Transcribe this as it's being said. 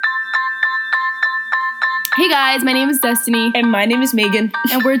Hey guys, my name is Destiny. And my name is Megan.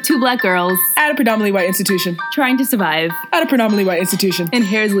 And we're two black girls. At a predominantly white institution. Trying to survive. At a predominantly white institution. And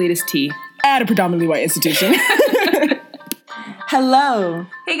here's latest tea. At a predominantly white institution. Hello.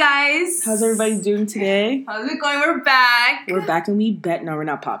 Hey guys. How's everybody doing today? How's it going? We're back. We're back and we bet. No, we're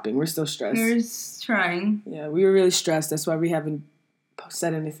not popping. We're still stressed. We're trying. Yeah, we were really stressed. That's why we haven't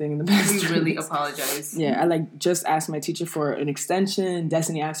said anything in the past. We really apologize. Yeah, I just asked my teacher for an extension.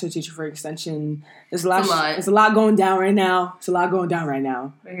 Destiny asked her teacher for an extension. There's a lot. There's a lot going down right now.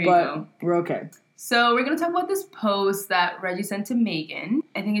 But we're okay. So we're going to talk about this post that Reggie sent to Megan.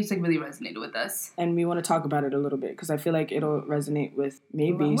 I think it just really resonated with us. And we want to talk about it a little bit because I feel like it'll resonate with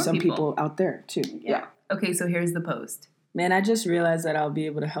maybe some people out there too. Yeah. Okay, so here's the post. Man, I just realized that I'll be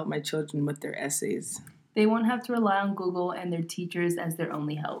able to help my children with their essays. They won't have to rely on Google and their teachers as their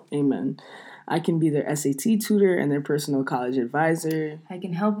only help. Amen. I can be their SAT tutor and their personal college advisor. I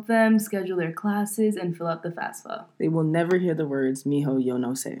can help them schedule their classes and fill out the FAFSA. They will never hear the words, mijo, yo no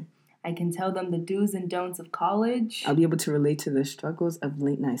sé. I can tell them the do's and don'ts of college. I'll be able to relate to the struggles of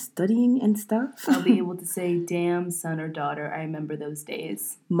late night studying and stuff. I'll be able to say, damn, son or daughter, I remember those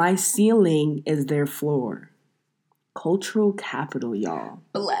days. My ceiling is their floor. Cultural capital, y'all.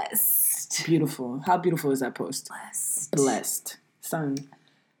 Blessed. Beautiful. How beautiful is that post? Blessed. Son.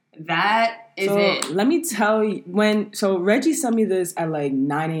 That is it. Let me tell you, Reggie sent me this at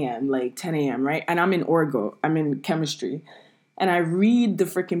 9 a.m., 10 a.m., right? And I'm in Orgo. I'm in chemistry. And I read the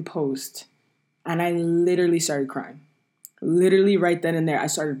freaking post, and I literally started crying. Literally right then and there, I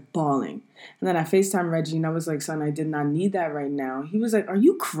started bawling. And then I FaceTime Reggie, and I was like, son, I did not need that right now. He was like, are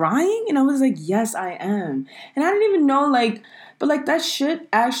you crying? And I was like, yes, I am. And I didn't even know, but that shit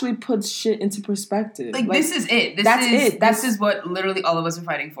actually puts shit into perspective. This is it. This is what literally all of us are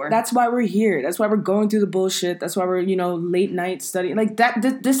fighting for. That's why we're here. That's why we're going through the bullshit. That's why we're, late night studying.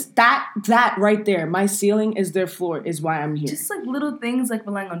 That right there. My ceiling is their floor is why I'm here. Just little things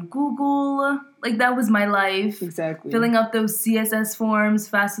relying on Google. That was my life. Exactly. Filling out those CSS forms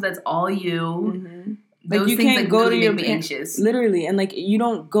fast so that's all you. Mm-hmm. Those you things can't go really to your make me anxious. Literally, and you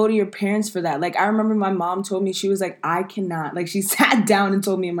don't go to your parents for that. I remember my mom told me, she was like, I cannot. She sat down and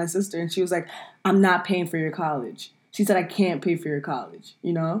told me and my sister, and she was like, I'm not paying for your college. She said, I can't pay for your college.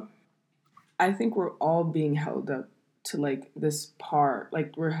 I think we're all being held up to this part.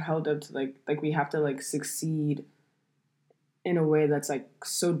 We're held up to we have to succeed in a way that's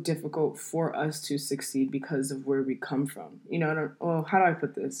so difficult for us to succeed because of where we come from. How do I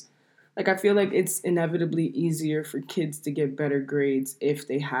put this? I feel like it's inevitably easier for kids to get better grades if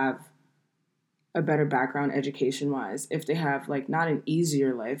they have a better background education-wise. If they have, not an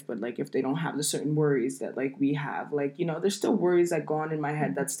easier life, but, if they don't have the certain worries that, we have. There's still worries that go on in my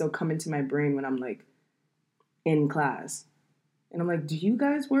head that still come into my brain when I'm, in class. And I'm like, do you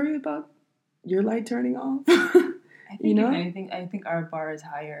guys worry about your light turning off? I think our bar is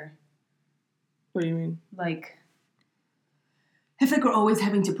higher. What do you mean? I feel we're always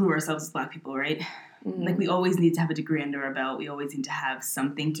having to prove ourselves as Black people, right? Mm-hmm. We always need to have a degree under our belt. We always need to have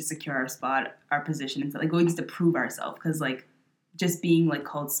something to secure our spot, our position, and stuff. We always need to prove ourselves because, just being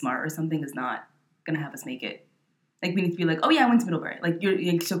called smart or something is not gonna have us make it. We need to be oh yeah, I went to Middlebury.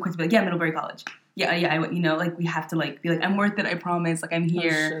 You're so quick to be yeah, Middlebury College. Yeah, I went. We have to be I'm worth it. I promise. I'm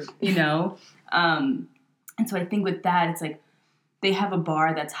here. Oh, And so I think with that, it's they have a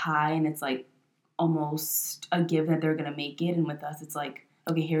bar that's high, and it's almost a give that they're gonna make it. And with us, it's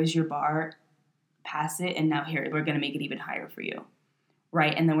okay, here's your bar, pass it, and now here we're gonna make it even higher for you,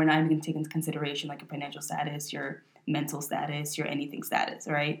 right? And then we're not even gonna take into consideration your financial status, your mental status, your anything status,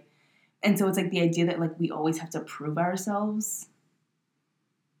 right? And so it's the idea that we always have to prove ourselves,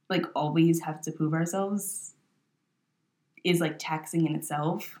 always have to prove ourselves, is taxing in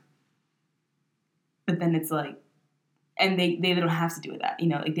itself. But then it's and they don't have to do that, they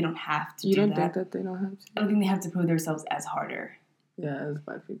don't have to do that. You don't think that they don't have to? I don't think they have to prove themselves as harder. Yeah, as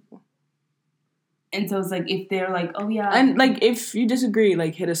Black people. And so it's if they're oh yeah. And if you disagree,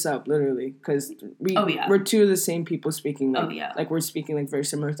 hit us up, literally. Because we're two of the same people speaking. We're speaking very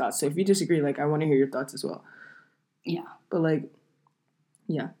similar thoughts. So if you disagree, I want to hear your thoughts as well. Yeah. But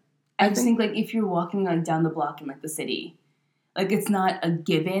yeah. I just think if you're walking down the block in the city, it's not a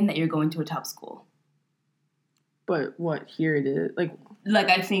given that you're going to a top school. But what, here it is?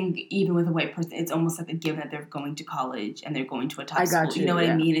 I think even with a white person, it's almost a given that they're going to college and they're going to a top school. You, you know what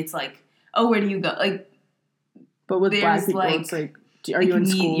I mean? It's oh, where do you go? But with Black people, it's are you in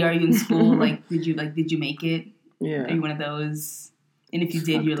school? Are you in school? Did you make it? Yeah. Are you one of those? And if you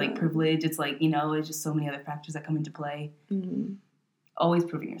did, you're privileged. It's it's just so many other factors that come into play. Mm-hmm. Always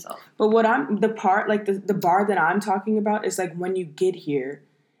proving yourself. But what the bar that I'm talking about is when you get here,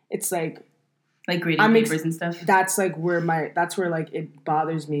 it's Like grading papers and stuff. That's like where like it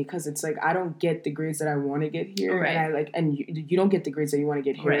bothers me because it's like I don't get the grades that I want to get here, right. and you don't get the grades that you want to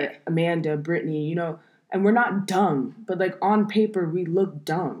get here. Right. Amanda, Brittany, you know, and we're not dumb, but like on paper we look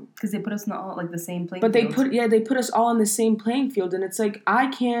dumb because they put us in all like the same playing. But field. they put us all in the same playing field, and it's like I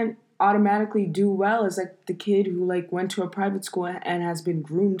can't automatically do well as like the kid who like went to a private school and has been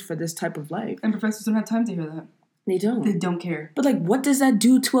groomed for this type of life. And professors don't have time to hear that. They don't. They don't care. But like, what does that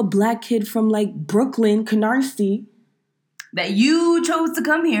do to a black kid from like Brooklyn, Canarsie? That you chose to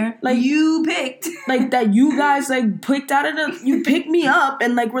come here, like you picked, like that you guys like picked out of the, you picked me up,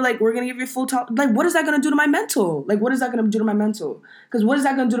 and like we're gonna give you full time. Like, what is that gonna do to my mental? Like, what is that gonna do to my mental? Because what is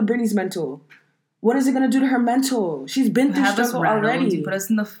that gonna do to Brittany's mental? What is it gonna do to her mental? She's been through struggle already. You put us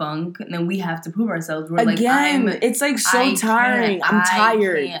in the funk, and then we have to prove ourselves. We're again, like, it's like so tiring. I'm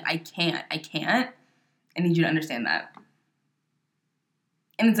tired. I can't. I need you to understand that.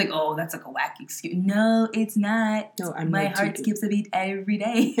 And it's like, oh, that's like a whack excuse. No, it's not. No, my heart skips a beat every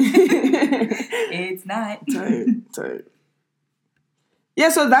day. It's not. Tired. Yeah,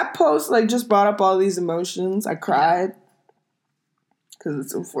 so that post like just brought up all these emotions. I cried because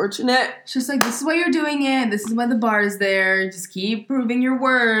it's unfortunate. It's just like, this is why you're doing it. This is why the bar is there. Just keep proving your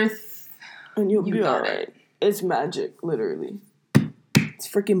worth. And you'll be all right. It's magic, literally. It's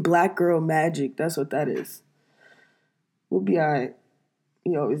freaking black girl magic. That's what that is. We'll be all right.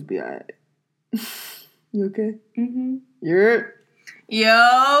 You always be all right. You okay? Mm-hmm. You're...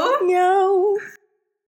 Yo.